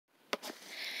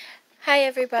Hi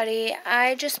everybody,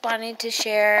 I just wanted to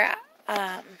share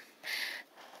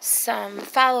some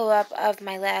follow-up of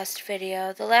my last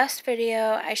video. The last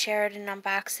video I shared an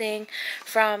unboxing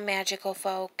from Magical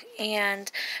Folk, and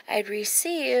I'd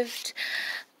received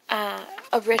a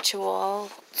ritual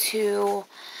to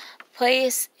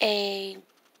place a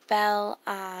bell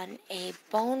on a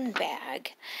bone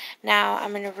bag. Now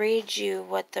I'm going to read you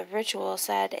what the ritual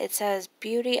said. It says,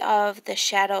 "Beauty of the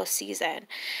shadow season." It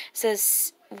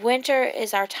says, "Winter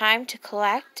is our time to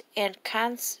collect and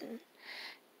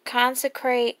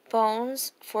consecrate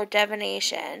bones for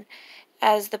divination.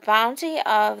 As the bounty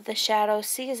of the shadow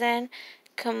season,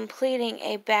 completing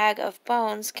a bag of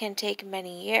bones can take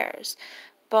many years.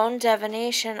 Bone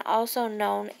divination, also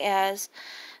known as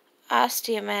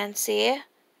osteomancy,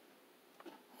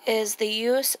 is the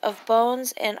use of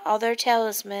bones and other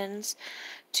talismans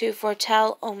to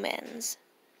foretell omens.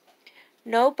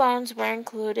 No bones were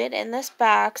included in this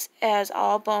box, as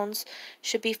all bones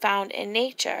should be found in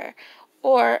nature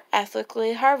or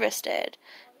ethically harvested,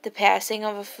 the passing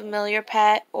of a familiar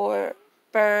pet or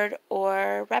bird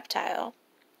or reptile.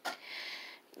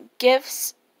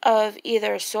 Gifts of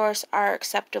either source are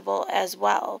acceptable as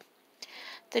well.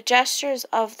 The gestures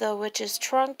of the witch's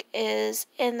trunk is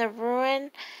in the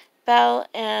ruin bell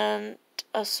and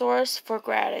a source for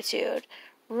gratitude.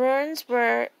 Runes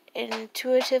were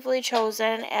intuitively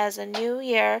chosen as a New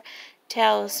Year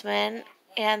talisman,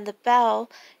 and the bell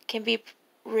can be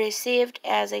received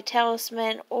as a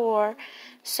talisman or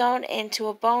sewn into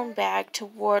a bone bag to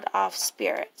ward off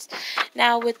spirits."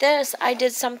 Now with this, I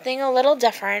did something a little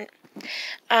different.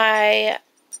 I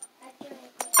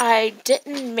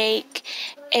didn't make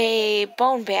a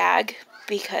bone bag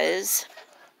because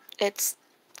it's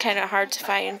kind of hard to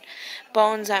find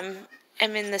bones. I'm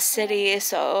in the city,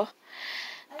 so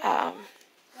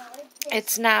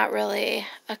it's not really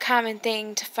a common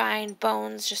thing to find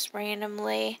bones just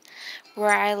randomly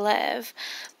where I live.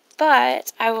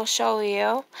 But I will show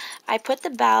you. I put the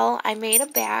bell, I made a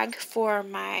bag for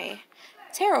my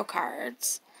tarot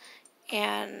cards,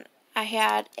 and I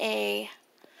had a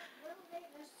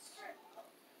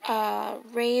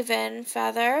raven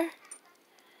feather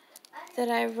that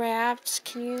I wrapped.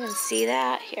 Can you even see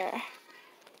that? Here.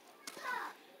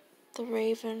 The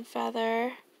raven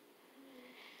feather.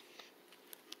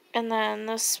 And then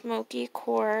the smoky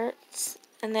quartz.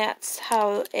 And that's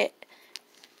how it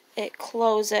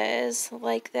closes,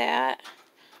 like that.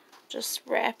 Just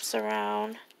wraps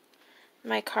around.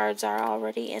 My cards are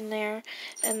already in there.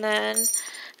 And then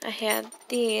I had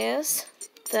these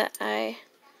that I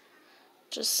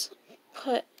just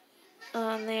put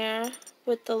on there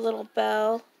with the little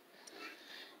bell.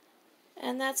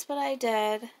 And that's what I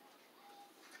did.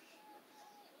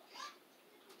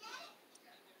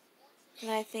 And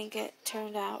I think it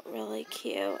turned out really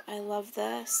cute. I love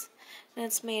this. And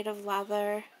it's made of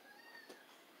leather.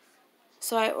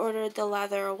 So I ordered the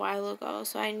leather a while ago.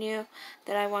 So I knew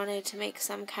that I wanted to make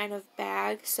some kind of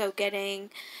bag. So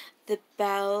getting the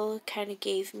bell kind of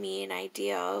gave me an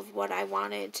idea of what I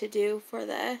wanted to do for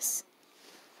this.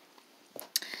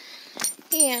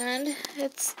 And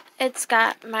it's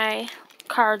got my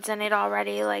cards in it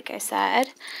already, like I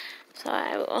said. So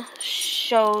I will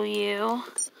show you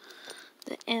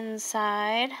the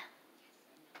inside.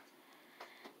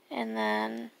 And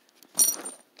then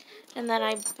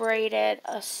I braided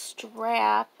a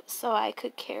strap so I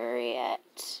could carry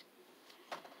it.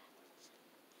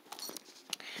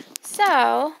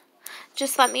 So,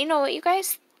 just let me know what you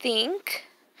guys think.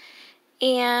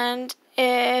 And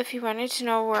if you wanted to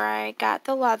know where I got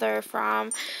the leather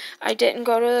from, I didn't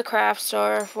go to the craft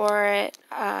store for it.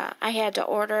 I had to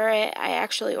order it. I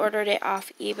actually ordered it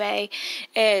off eBay.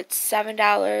 It's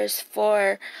 $7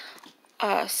 for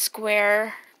a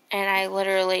square, and I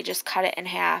literally just cut it in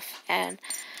half and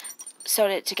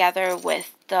sewed it together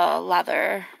with the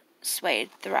leather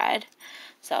suede thread.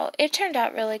 So it turned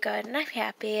out really good, and I'm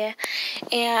happy.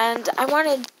 And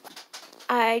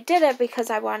I did it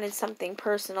because I wanted something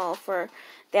personal for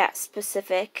that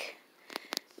specific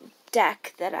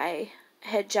deck that I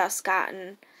had just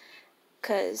gotten,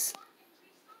 because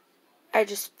I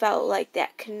just felt like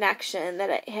that connection,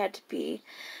 that it had to be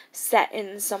set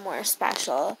in somewhere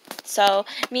special. So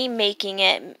me making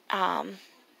it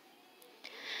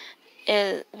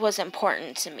was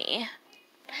important to me.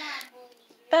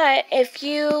 But if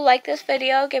you like this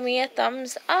video, give me a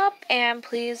thumbs up, and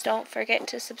please don't forget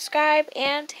to subscribe,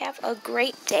 and have a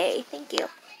great day. Thank you.